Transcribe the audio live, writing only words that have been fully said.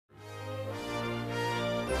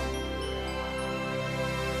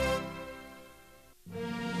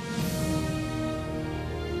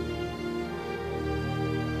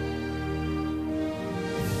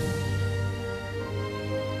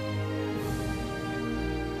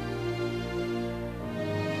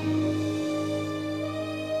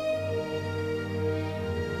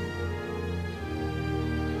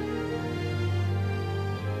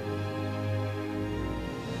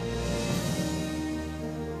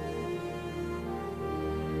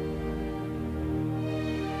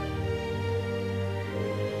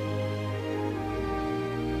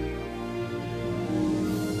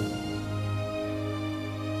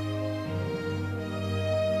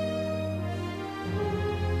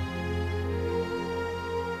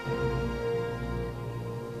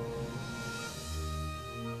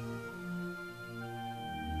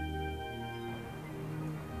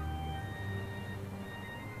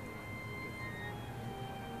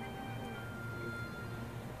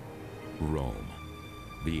Rome,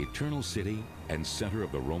 the eternal city and center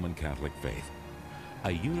of the Roman Catholic faith,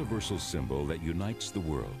 a universal symbol that unites the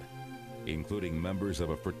world, including members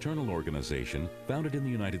of a fraternal organization founded in the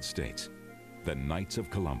United States, the Knights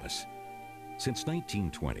of Columbus. Since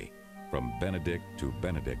 1920, from Benedict to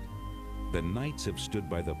Benedict, the Knights have stood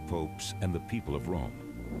by the popes and the people of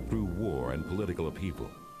Rome through war and political upheaval,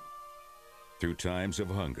 through times of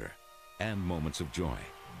hunger and moments of joy.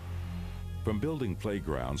 From building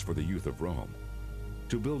playgrounds for the youth of Rome,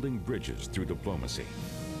 to building bridges through diplomacy,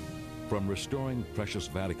 from restoring precious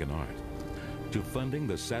Vatican art, to funding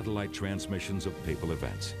the satellite transmissions of papal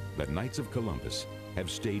events, the Knights of Columbus have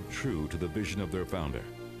stayed true to the vision of their founder,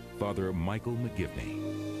 Father Michael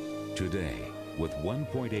McGivney. Today, with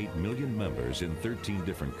 1.8 million members in 13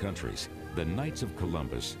 different countries, the Knights of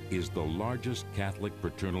Columbus is the largest Catholic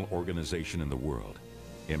fraternal organization in the world.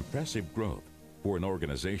 Impressive growth for an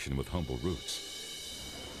organization with humble roots.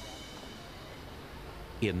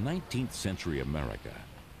 In 19th century America,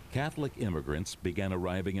 Catholic immigrants began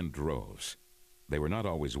arriving in droves. They were not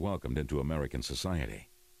always welcomed into American society.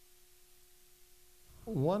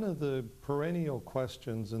 One of the perennial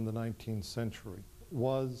questions in the 19th century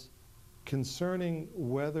was concerning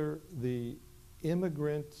whether the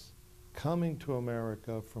immigrants coming to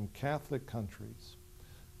America from Catholic countries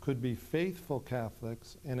could be faithful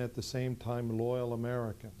Catholics and at the same time loyal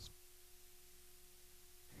Americans.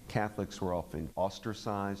 Catholics were often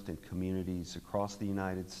ostracized in communities across the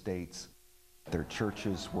United States. Their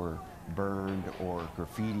churches were burned or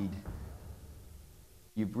graffitied.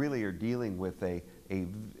 You really are dealing with a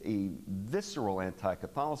visceral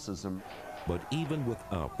anti-Catholicism. But even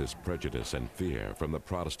without this prejudice and fear from the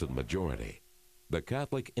Protestant majority, the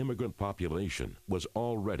Catholic immigrant population was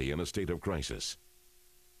already in a state of crisis.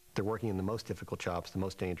 They're working in the most difficult jobs, the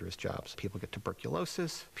most dangerous jobs. People get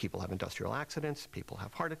tuberculosis, people have industrial accidents, people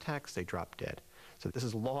have heart attacks, they drop dead. So this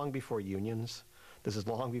is long before unions. This is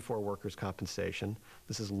long before workers' compensation.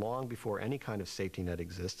 This is long before any kind of safety net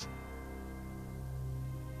exists.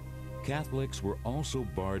 Catholics were also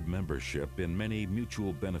barred membership in many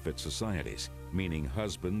mutual benefit societies, meaning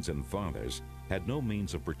husbands and fathers had no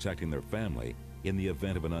means of protecting their family in the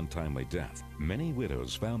event of an untimely death. Many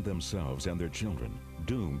widows found themselves and their children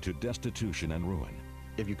doomed to destitution and ruin.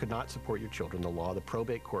 If you could not support your children, the law, the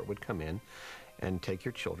probate court would come in and take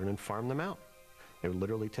your children and farm them out. They would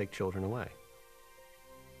literally take children away.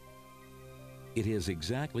 It is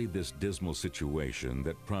exactly this dismal situation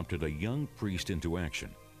that prompted a young priest into action.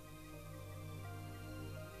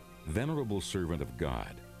 Venerable servant of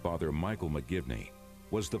God, Father Michael McGivney,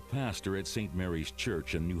 was the pastor at St. Mary's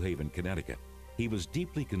Church in New Haven, Connecticut. He was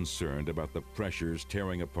deeply concerned about the pressures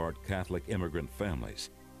tearing apart Catholic immigrant families.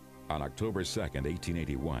 On October 2nd,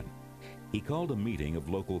 1881, he called a meeting of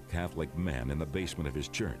local Catholic men in the basement of his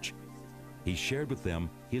church. He shared with them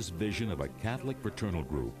his vision of a Catholic fraternal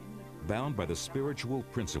group bound by the spiritual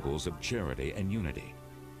principles of charity and unity.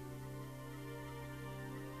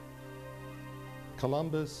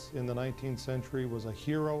 Columbus in the 19th century was a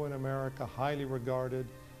hero in America, highly regarded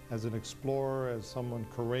as an explorer, as someone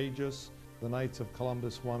courageous. The Knights of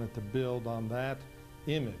Columbus wanted to build on that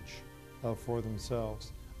image for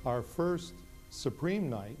themselves. Our first Supreme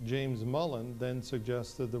Knight, James Mullen, then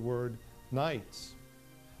suggested the word Knights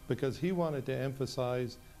because he wanted to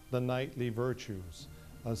emphasize the knightly virtues,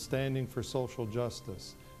 standing for social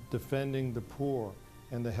justice, defending the poor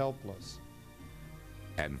and the helpless.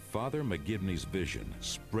 And Father McGivney's vision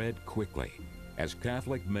spread quickly as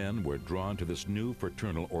Catholic men were drawn to this new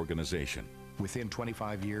fraternal organization. Within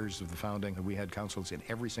 25 years of the founding, we had councils in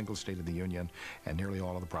every single state of the Union and nearly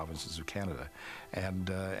all of the provinces of Canada, and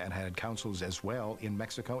had councils as well in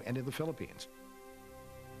Mexico and in the Philippines.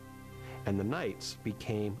 And the Knights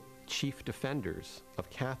became chief defenders of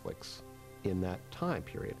Catholics in that time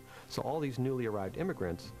period. So all these newly arrived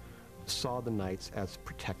immigrants saw the Knights as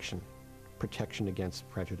protection against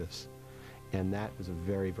prejudice. And that was a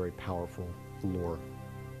very, very powerful lure.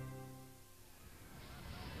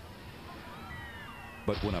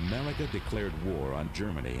 But when America declared war on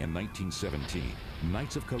Germany in 1917,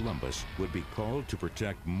 Knights of Columbus would be called to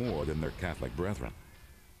protect more than their Catholic brethren.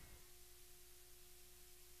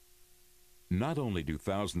 Not only do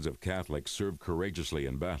thousands of Catholics serve courageously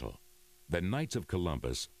in battle, the Knights of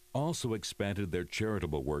Columbus also expanded their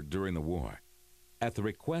charitable work during the war. At the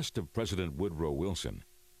request of President Woodrow Wilson,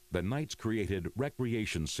 the Knights created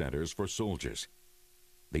recreation centers for soldiers.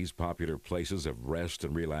 These popular places of rest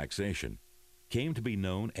and relaxation came to be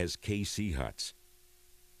known as KC huts.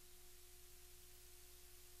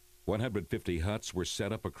 150 huts were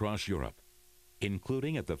set up across Europe,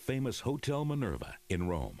 including at the famous Hotel Minerva in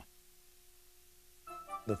Rome.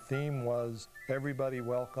 The theme was everybody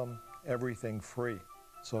welcome, everything free.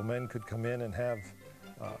 So men could come in and have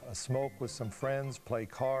a smoke with some friends, play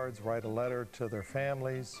cards, write a letter to their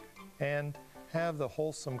families, and have the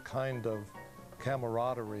wholesome kind of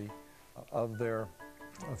camaraderie of their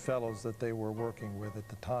fellows that they were working with at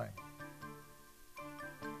the time.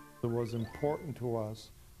 It was important to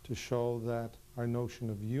us to show that our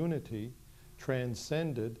notion of unity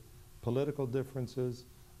transcended political differences,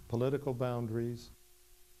 political boundaries.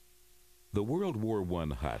 The World War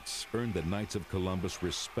I huts earned the Knights of Columbus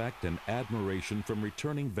respect and admiration from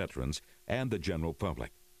returning veterans and the general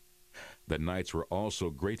public. The Knights were also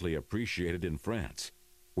greatly appreciated in France,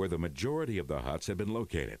 where the majority of the huts had been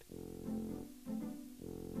located.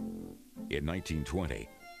 In 1920,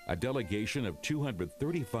 a delegation of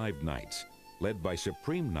 235 Knights, led by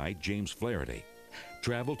Supreme Knight James Flaherty,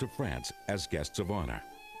 traveled to France as guests of honor.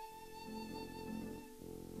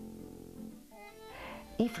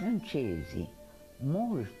 I francesi,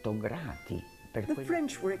 molto grati per The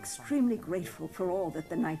French were extremely grateful for all that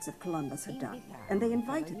the Knights of Columbus had done, and they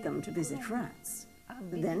invited them to visit France.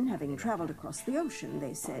 Then, having traveled across the ocean,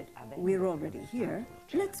 they said, "We're already here,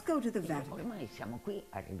 let's go to the Vatican." Ormai siamo qui,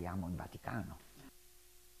 arriviamo in Vaticano.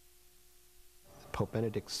 Pope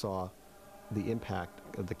Benedict saw the impact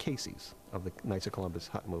of the cases of the Knights of Columbus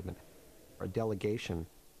hut movement. A delegation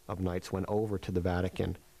of Knights went over to the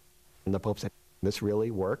Vatican, and the Pope said, "This really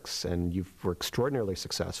works, and you were extraordinarily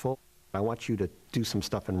successful. I want you to do some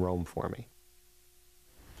stuff in Rome for me."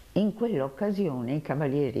 In quell'occasione i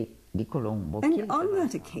Cavalieri di Colombo And on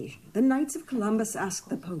that occasion, the Knights of Columbus asked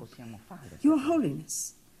the Pope, "Your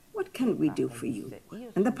Holiness, what can we do for you?"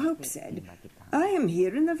 And the Pope said, "I am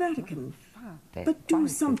here in the Vatican, but do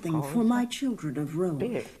something for my children of Rome."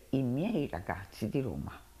 per I miei ragazzi di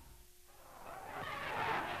Roma.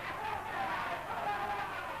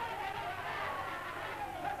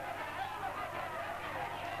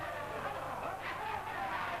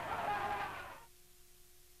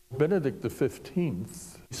 Benedict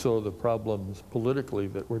XV saw the problems politically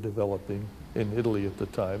that were developing in Italy at the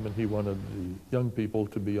time, and he wanted the young people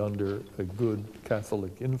to be under a good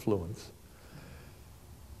Catholic influence.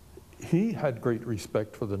 He had great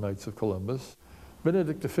respect for the Knights of Columbus.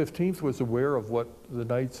 Benedict XV was aware of what the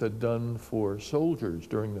Knights had done for soldiers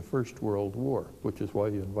during the First World War, which is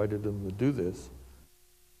why he invited them to do this.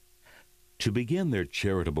 To begin their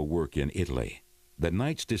charitable work in Italy, the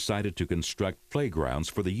Knights decided to construct playgrounds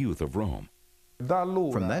for the youth of Rome.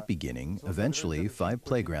 From that beginning, eventually 5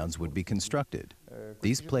 playgrounds would be constructed.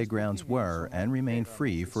 These playgrounds were and remain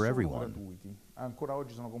free for everyone.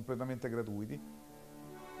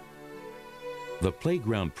 The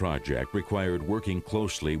playground project required working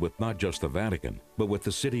closely with not just the Vatican, but with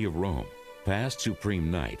the city of Rome. Past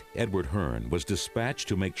Supreme Knight Edward Hearn was dispatched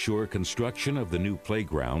to make sure construction of the new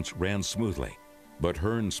playgrounds ran smoothly. But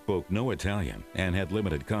Hearn spoke no Italian and had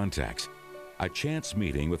limited contacts. A chance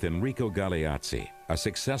meeting with Enrico Galeazzi, a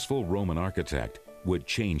successful Roman architect, would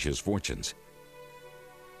change his fortunes.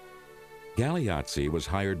 Galeazzi was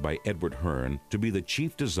hired by Edward Hearn to be the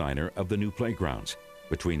chief designer of the new playgrounds.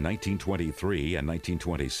 Between 1923 and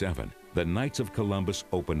 1927, the Knights of Columbus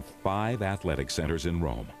opened 5 athletic centers in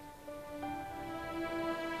Rome.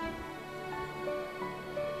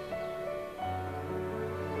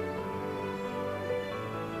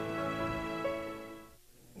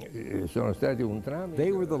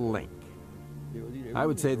 They were the link. I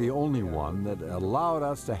would say the only one that allowed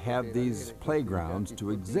us to have these playgrounds to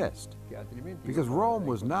exist. Because Rome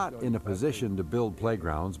was not in a position to build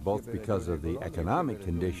playgrounds, both because of the economic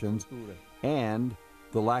conditions and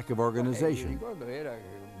the lack of organization.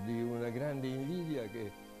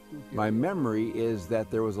 My memory is that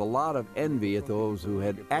there was a lot of envy at those who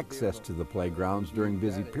had access to the playgrounds during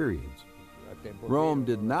busy periods. Rome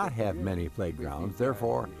did not have many playgrounds,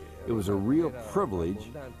 therefore it was a real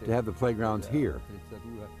privilege to have the playgrounds here.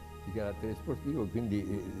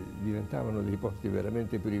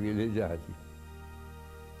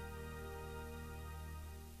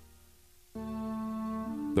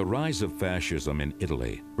 The rise of fascism in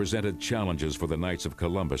Italy presented challenges for the Knights of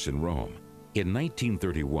Columbus in Rome. In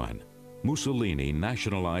 1931, Mussolini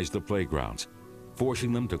nationalized the playgrounds,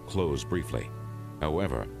 forcing them to close briefly.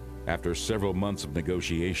 However, after several months of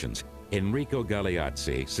negotiations, Enrico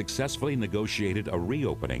Galeazzi successfully negotiated a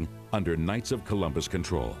reopening under Knights of Columbus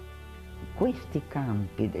control. Questi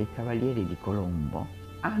campi dei Cavalieri di Colombo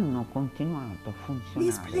hanno continuato a funzionare.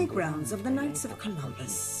 These playgrounds of the Knights of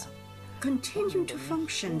Columbus continued to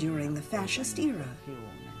function during the fascist era,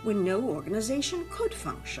 when no organization could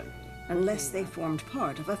function unless they formed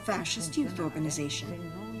part of a fascist youth organization.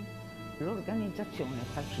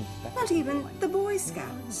 Not even the Boy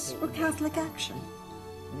Scouts were Catholic action.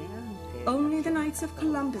 Only the Knights of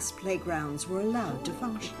Columbus playgrounds were allowed to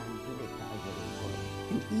function.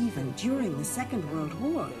 And even during the Second World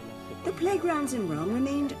War, the playgrounds in Rome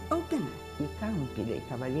remained open. I campi dei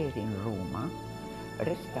cavalieri in Roma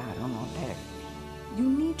restarono aperti. You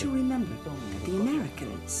need to remember that the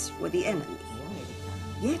Americans were the enemy.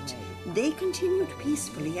 Yet, they continued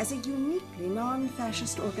peacefully as a uniquely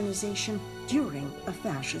non-fascist organization during a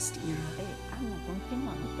fascist era. Hanno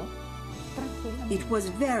continuato tranquillamente. It was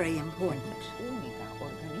very important. Unica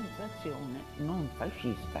organizzazione non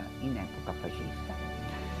fascista in epoca fascista.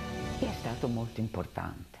 È stato molto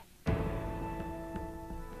importante.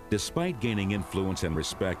 Despite gaining influence and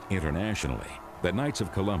respect internationally, the Knights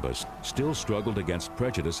of Columbus still struggled against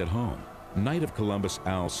prejudice at home. Knight of Columbus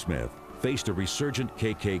Al Smith faced a resurgent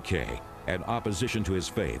KKK and opposition to his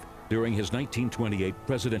faith during his 1928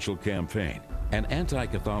 presidential campaign, and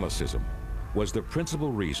anti-Catholicism was the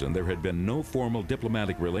principal reason there had been no formal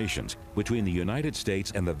diplomatic relations between the United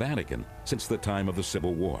States and the Vatican since the time of the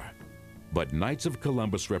Civil War. But Knights of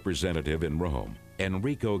Columbus representative in Rome,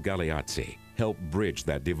 Enrico Galeazzi, helped bridge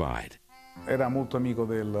that divide. Era molto amico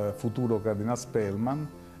del futuro Cardinal Spellman.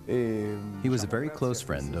 He was a very close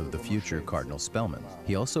friend of the future Cardinal Spellman.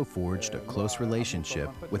 He also forged a close relationship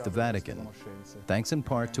with the Vatican, thanks in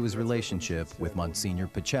part to his relationship with Monsignor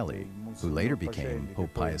Pacelli, who later became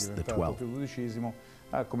Pope Pius XII.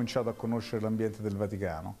 Ha cominciato a conoscere l'ambiente del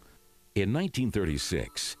Vaticano. In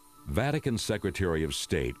 1936, Vatican Secretary of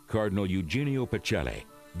State Cardinal Eugenio Pacelli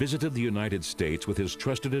visited the United States with his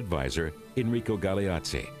trusted advisor Enrico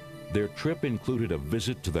Galeazzi. Their trip included a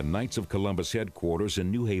visit to the Knights of Columbus headquarters in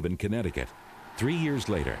New Haven, Connecticut. 3 years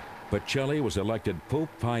later, Pacelli was elected Pope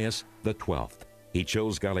Pius XII. He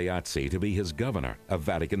chose Galeazzi to be his governor of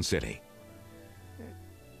Vatican City.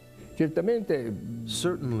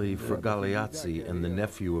 Certainly for Galeazzi and the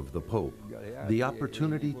nephew of the Pope, the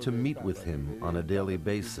opportunity to meet with him on a daily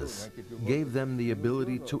basis gave them the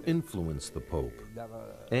ability to influence the Pope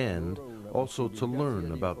and also to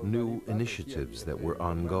learn about new initiatives that were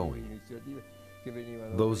ongoing.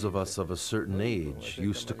 Those of us of a certain age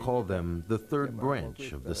used to call them the third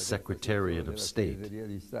branch of the Secretariat of State.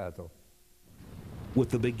 With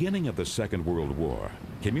the beginning of the Second World War,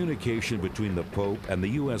 communication between the Pope and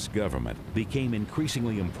the U.S. government became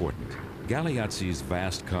increasingly important. Galeazzi's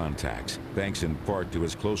vast contacts, thanks in part to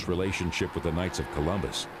his close relationship with the Knights of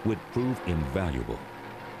Columbus, would prove invaluable.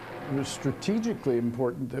 It was strategically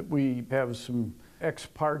important that we have some ex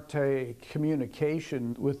parte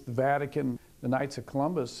communication with the Vatican. The Knights of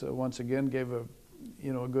Columbus once again gave a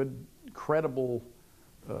good, credible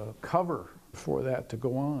cover for that to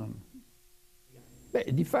go on.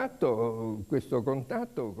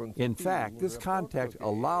 In fact, this contact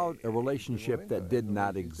allowed a relationship that did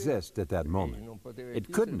not exist at that moment. It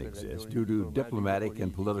couldn't exist due to diplomatic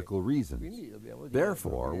and political reasons.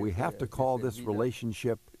 Therefore, we have to call this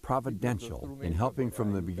relationship providential in helping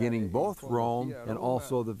from the beginning both Rome and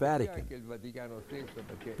also the Vatican.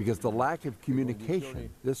 Because the lack of communication,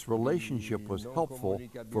 this relationship was helpful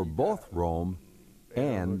for both Rome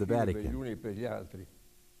and the Vatican.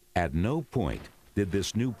 At no point did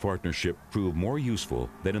this new partnership prove more useful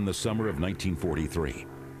than in the summer of 1943,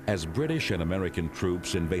 as British and American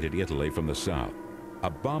troops invaded Italy from the south. A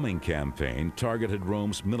bombing campaign targeted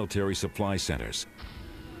Rome's military supply centers.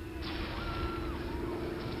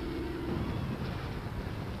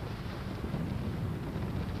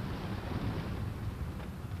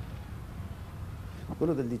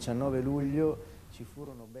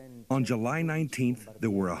 On July 19th,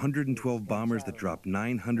 there were 112 bombers that dropped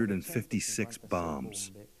 956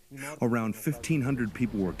 bombs. Around 1,500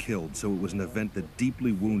 people were killed, so it was an event that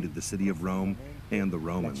deeply wounded the city of Rome and the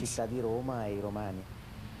Romans.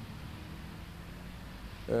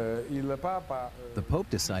 The Pope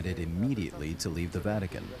decided immediately to leave the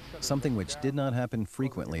Vatican, something which did not happen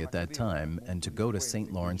frequently at that time, and to go to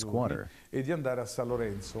St. Lawrence Quarter.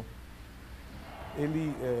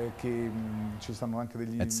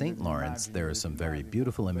 At St. Lawrence, there are some very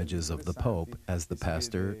beautiful images of the Pope as the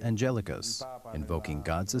pastor Angelicus, invoking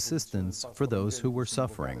God's assistance for those who were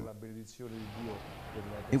suffering.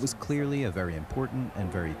 It was clearly a very important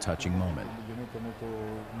and very touching moment.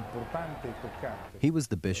 He was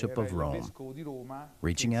the Bishop of Rome,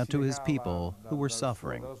 reaching out to his people who were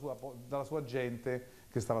suffering.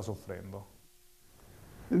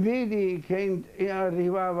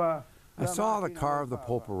 I saw the car of the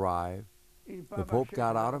Pope arrive. The Pope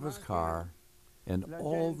got out of his car, and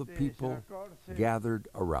all the people gathered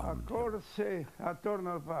around him.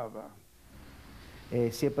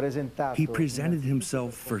 He presented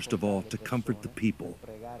himself, first of all, to comfort the people,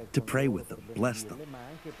 to pray with them, bless them,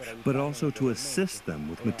 but also to assist them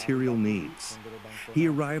with material needs. He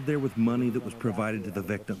arrived there with money that was provided to the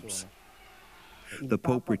victims. The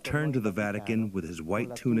Pope returned to the Vatican with his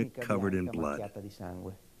white tunic covered in blood.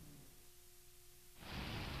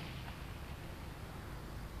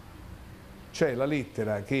 There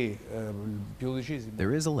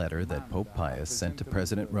is a letter that Pope Pius sent to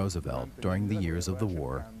President Roosevelt during the years of the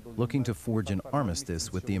war, looking to forge an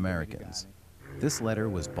armistice with the Americans. This letter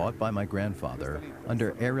was bought by my grandfather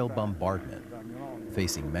under aerial bombardment,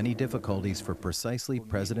 facing many difficulties for precisely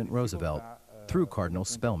President Roosevelt through Cardinal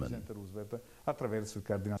Spellman.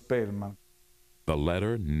 The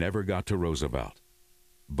letter never got to Roosevelt,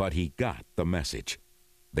 but he got the message.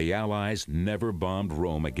 The Allies never bombed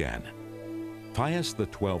Rome again. Pius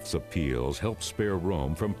XII's appeals helped spare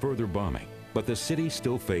Rome from further bombing, but the city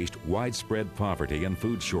still faced widespread poverty and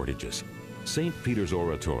food shortages. St. Peter's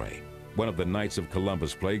Oratory, one of the Knights of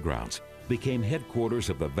Columbus playgrounds, became headquarters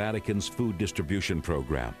of the Vatican's food distribution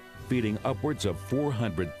program, feeding upwards of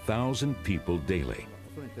 400,000 people daily.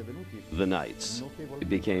 The Knights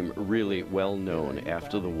became really well known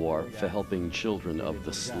after the war for helping children of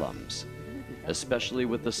the slums, especially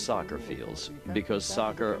with the soccer fields, because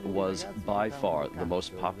soccer was by far the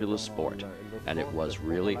most popular sport, and it was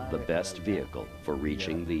really the best vehicle for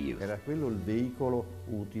reaching the youth. Era quello il veicolo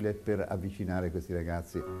utile per avvicinare questi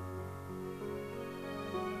ragazzi.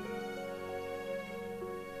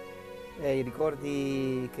 The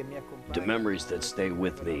memories that stay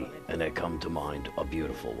with me and that come to mind are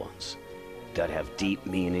beautiful ones, that have deep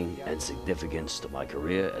meaning and significance to my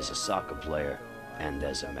career as a soccer player and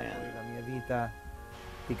as a man. Vita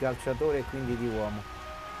di calciatore e quindi di uomo.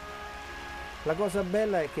 La cosa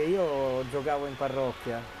bella è che io giocavo in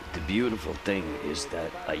parrocchia. The beautiful thing is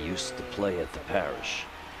that I used to play at the parish,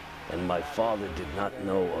 and my father did not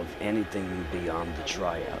know of anything beyond the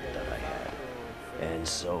tryout that I had. And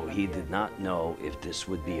so he did not know if this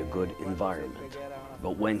would be a good environment.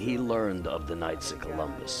 But when he learned of the Knights of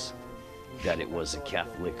Columbus, that it was a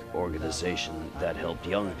Catholic organization that helped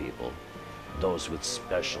young people, those with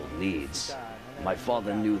special needs, my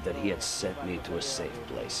father knew that he had sent me to a safe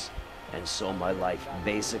place. And so my life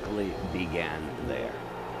basically began there.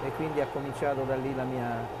 E quindi ha cominciato da lì la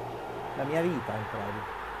mia vita in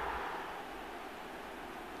pratica.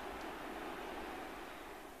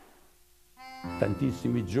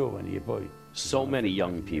 Tantissimi giovani e poi So many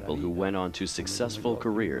young people who went on to successful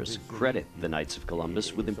careers credit the Knights of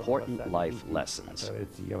Columbus with important life lessons.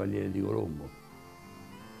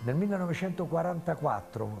 Nel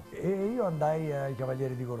 1944 io andai ai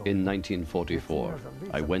Cavalieri di Colombo. In 1944,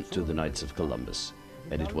 I went to the Knights of Columbus,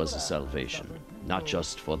 and it was a salvation, not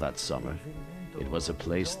just for that summer. It was a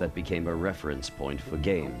place that became a reference point for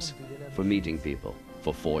games, for meeting people,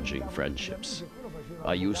 for forging friendships.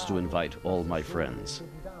 I used to invite all my friends,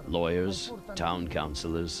 lawyers, town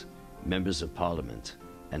councillors, members of parliament,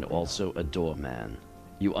 and also a doorman.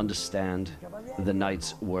 You understand, the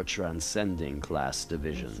Knights were transcending class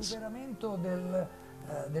divisions. Del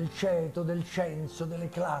ceto, del censo, delle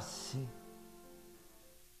classi.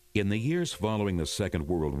 In the years following the Second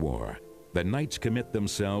World War, the Knights commit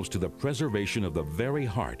themselves to the preservation of the very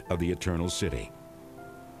heart of the Eternal City.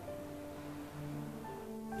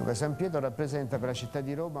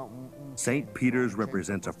 St. Peter's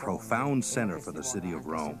represents a profound center for the city of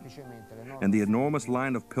Rome, and the enormous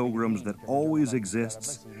line of pilgrims that always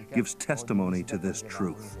exists gives testimony to this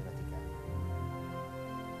truth.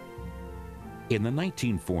 In the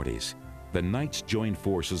 1940s, the Knights joined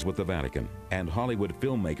forces with the Vatican and Hollywood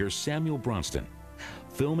filmmaker Samuel Bronston,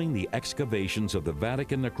 filming the excavations of the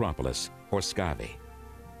Vatican necropolis, or Scavi.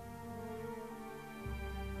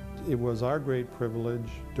 It was our great privilege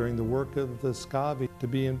during the work of the Scavi to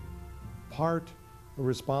be in part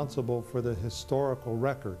responsible for the historical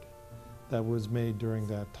record that was made during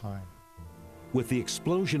that time. With the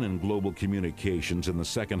explosion in global communications in the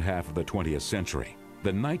second half of the 20th century,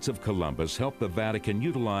 the Knights of Columbus helped the Vatican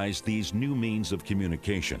utilize these new means of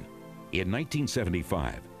communication. In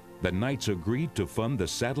 1975, the Knights agreed to fund the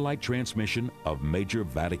satellite transmission of major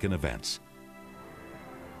Vatican events.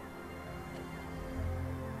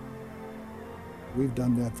 We've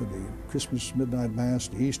done that for the Christmas Midnight Mass,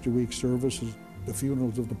 the Easter week services, the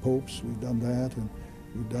funerals of the popes. We've done that, and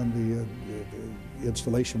we've done the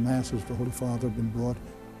installation masses. The Holy Father have been brought.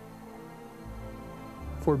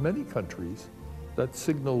 For many countries, that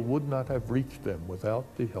signal would not have reached them without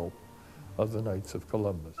the help of the Knights of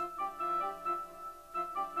Columbus.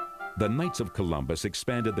 the Knights of Columbus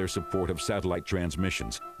expanded their support of satellite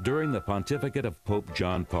transmissions during the pontificate of Pope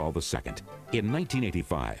John Paul II. In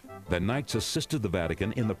 1985, the Knights assisted the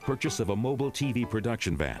Vatican in the purchase of a mobile TV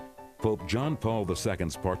production van. Pope John Paul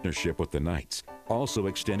II's partnership with the Knights also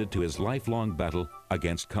extended to his lifelong battle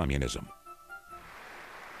against communism.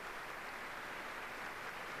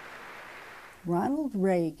 Ronald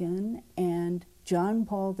Reagan and John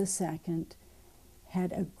Paul II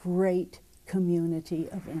had a great community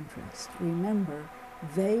of interest. Remember,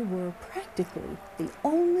 they were practically the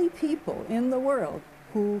only people in the world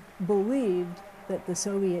who believed that the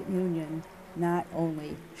Soviet Union not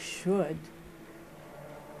only should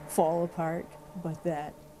fall apart, but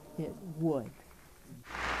that it would.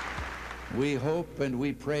 We hope and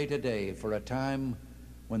we pray today for a time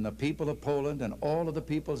when the people of Poland and all of the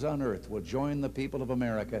peoples on earth will join the people of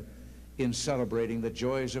America in celebrating the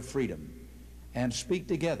joys of freedom and speak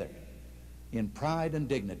together in pride and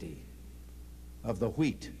dignity of the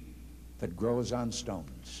wheat that grows on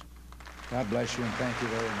stones. God bless you and thank you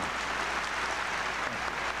very much.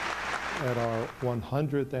 At our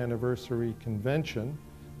 100th anniversary convention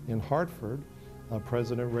in Hartford,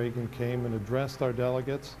 President Reagan came and addressed our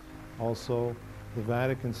delegates. Also, the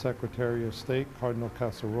Vatican Secretary of State, Cardinal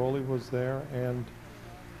Casaroli, was there, and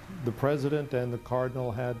the President and the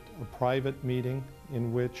Cardinal had a private meeting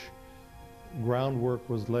in which groundwork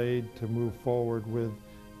was laid to move forward with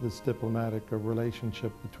this diplomatic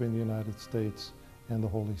relationship between the United States and the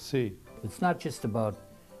Holy See. It's not just about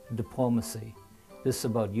diplomacy. This is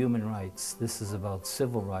about human rights. This is about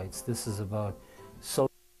civil rights. This is about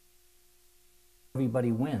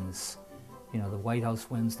everybody wins. You know, the White House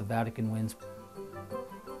wins, the Vatican wins.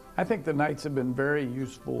 I think the Knights have been very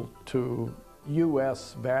useful to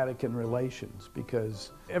U.S.-Vatican relations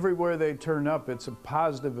because everywhere they turn up, it's a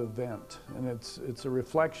positive event, and it's a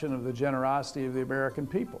reflection of the generosity of the American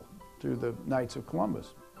people through the Knights of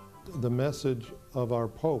Columbus. The message of our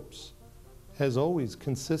popes has always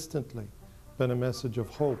consistently been a message of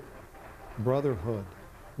hope, brotherhood,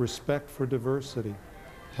 respect for diversity,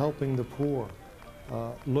 helping the poor,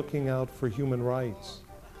 looking out for human rights.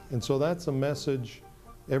 And so that's a message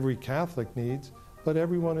every Catholic needs, but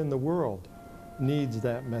everyone in the world needs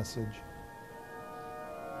that message.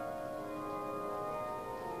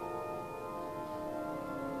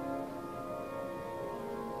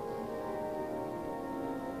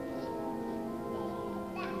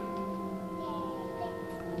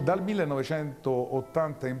 Dal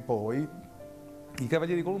 1980 in poi, i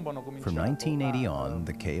Cavalieri Colombo hanno cominciato. From 1980 on,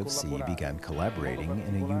 the KFC began collaborating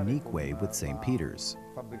in a unique way with St. Peter's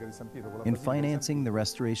in financing the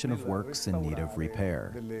restoration of works in need of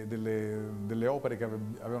repair.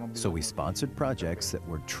 So we sponsored projects that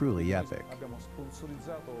were truly epic.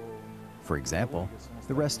 For example,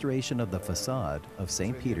 the restoration of the facade of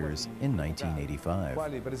St. Peter's in 1985.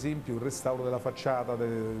 Quali per esempio il restauro della facciata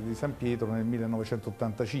di San Pietro nel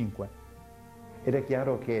 1985. Ed è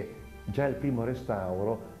chiaro che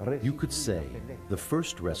you could say the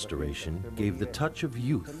first restoration gave the touch of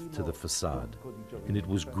youth to the facade, and it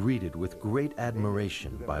was greeted with great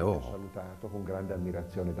admiration by all.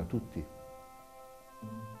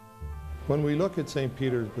 When we look at St.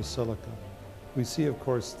 Peter's Basilica, we see, of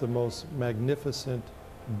course, the most magnificent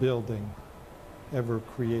building ever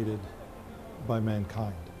created by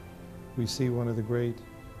mankind. We see one of the great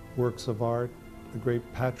works of art, the great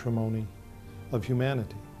patrimony of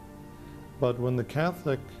humanity. But when the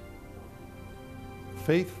Catholic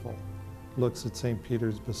faithful looks at St.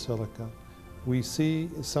 Peter's Basilica, we see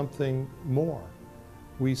something more.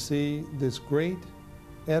 We see this great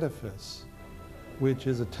edifice, which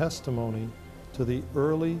is a testimony to the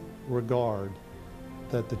early regard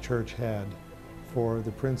that the Church had for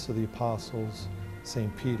the Prince of the Apostles,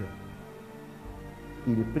 St. Peter.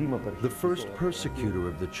 The first persecutor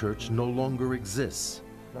of the Church no longer exists.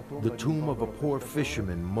 The tomb of a poor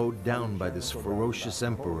fisherman mowed down by this ferocious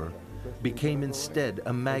emperor became instead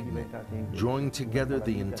a magnet, drawing together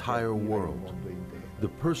the entire world. The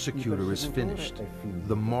persecutor is finished.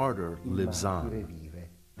 The martyr lives on.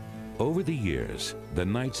 Over the years, the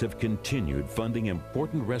Knights have continued funding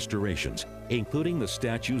important restorations, including the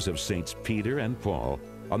statues of Saints Peter and Paul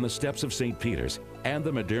on the steps of St. Peter's and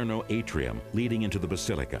the Maderno atrium leading into the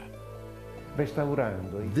Basilica.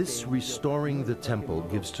 This restoring the temple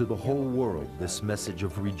gives to the whole world this message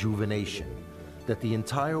of rejuvenation, that the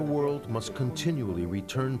entire world must continually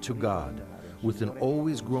return to God with an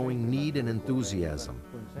always growing need and enthusiasm,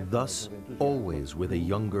 thus always with a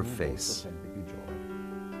younger face.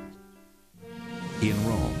 In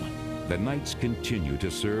Rome, the Knights continue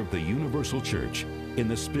to serve the Universal Church in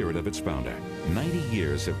the spirit of its founder. 90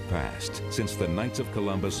 years have passed since the Knights of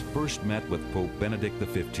Columbus first met with Pope Benedict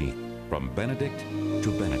XV. From Benedict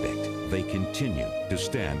to Benedict, they continue to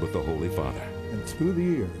stand with the Holy Father. And through the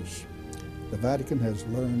years, the Vatican has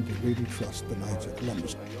learned to really trust the Knights of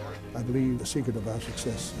Columbus. I believe the secret of our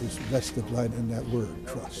success is vested right in that word,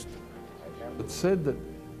 trust. It's said that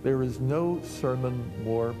there is no sermon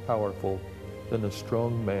more powerful than a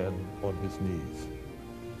strong man on his knees.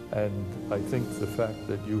 And I think the fact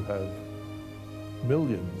that you have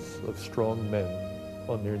millions of strong men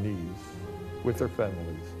on their knees with their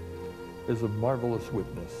families is a marvelous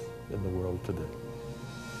witness in the world today.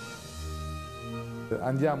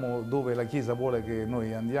 Andiamo dove la Chiesa vuole che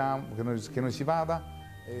noi andiamo, che noi si vada.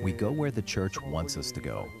 We go where the Church wants us to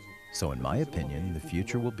go. So in my opinion, the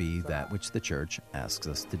future will be that which the Church asks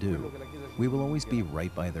us to do. We will always be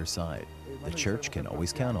right by their side. The Church can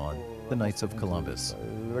always count on the Knights of Columbus.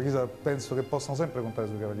 La Chiesa penso che possano sempre contare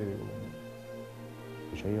sui Cavalieri di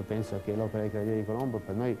Colombo. Io penso che l'opera dei Cavalieri di Colombo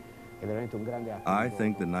per noi è veramente un grande atto. I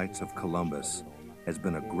think the Knights of Columbus has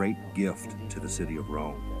been a great gift to the city of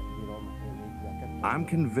Rome. I'm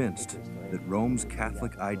convinced that Rome's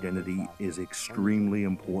Catholic identity is extremely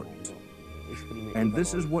important. And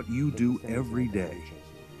this is what you do every day,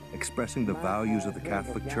 expressing the values of the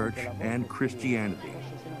Catholic Church and Christianity.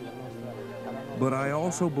 But I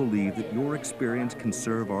also believe that your experience can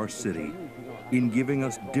serve our city in giving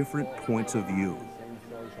us different points of view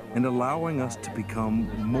and allowing us to become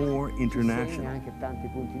more international. Anche tanti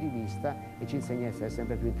punti di vista e ci insegna a essere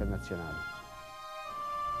sempre più internazionali.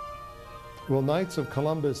 Well, Knights of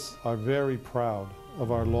Columbus are very proud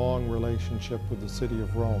of our long relationship with the city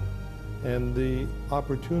of Rome and the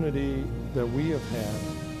opportunity that we have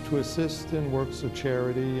had to assist in works of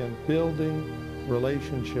charity and building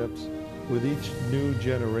relationships with each new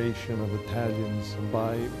generation of Italians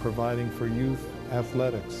by providing for youth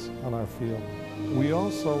athletics on our field. We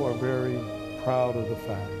also are very proud of the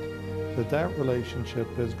fact that that relationship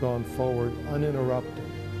has gone forward uninterrupted,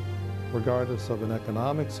 regardless of an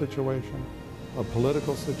economic situation, a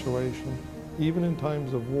political situation, even in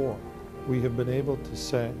times of war. We have been able to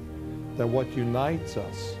say that what unites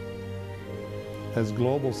us as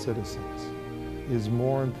global citizens is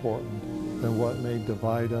more important than what may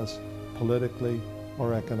divide us politically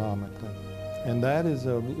or economically. And that is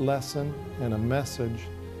a lesson and a message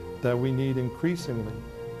that we need increasingly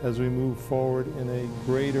as we move forward in a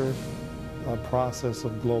greater process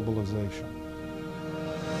of globalization.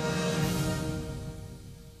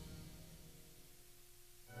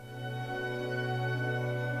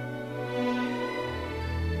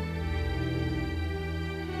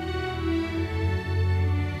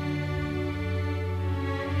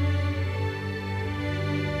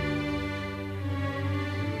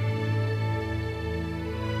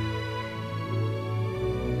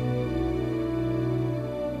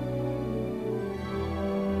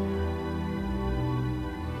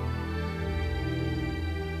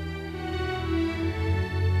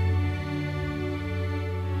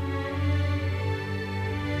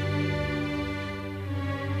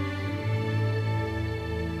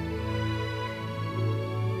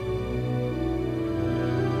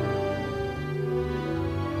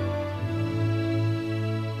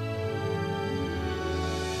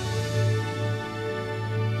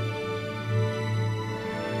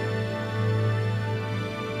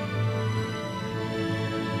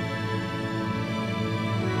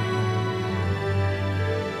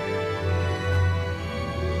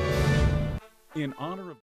 In honor of